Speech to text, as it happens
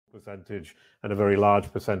percentage and a very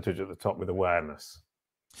large percentage at the top with awareness.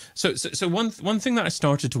 So one thing that I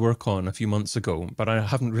started to work on a few months ago, but I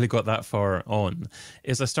haven't really got that far on,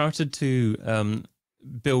 is I started to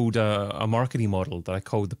build a marketing model that I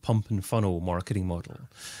called the pump and funnel marketing model.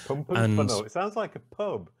 Pump and funnel. It sounds like a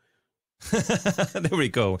pub. There we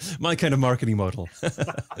go. My kind of marketing model.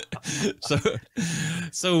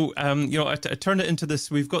 so you know, I turned it into this.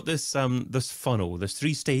 We've got this this funnel, this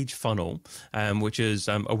 3-stage funnel, which is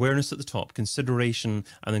awareness at the top, consideration,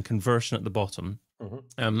 and then conversion at the bottom.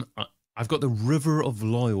 I've got the river of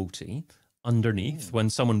loyalty underneath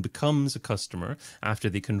when someone becomes a customer after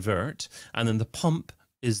they convert, and then the pump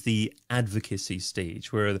is the advocacy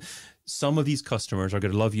stage where some of these customers are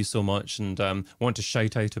going to love you so much and want to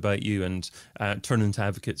shout out about you and turn into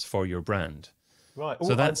advocates for your brand. Right.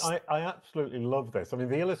 So that's I absolutely love this. I mean,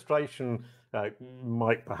 the illustration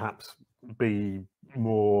might perhaps be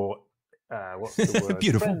more what's the word?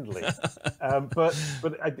 Beautiful. Friendly. But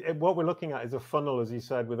what we're looking at is a funnel, as you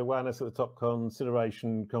said, with awareness at the top,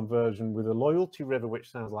 consideration, conversion, with a loyalty river, which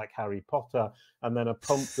sounds like Harry Potter, and then a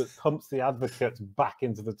pump that pumps the advocates back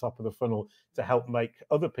into the top of the funnel to help make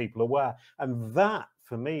other people aware. And that,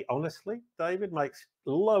 for me, honestly, David, makes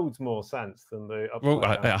loads more sense than the. Well,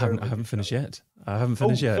 I haven't finished yet. I haven't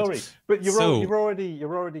finished yet. Sorry, but you're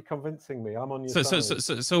already convincing me. I'm on your side.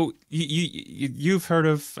 So you've heard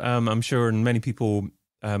of, I'm sure, and many people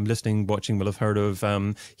listening, watching will have heard of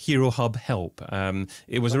Hero Hub Help.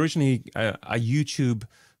 It was originally a YouTube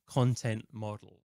content model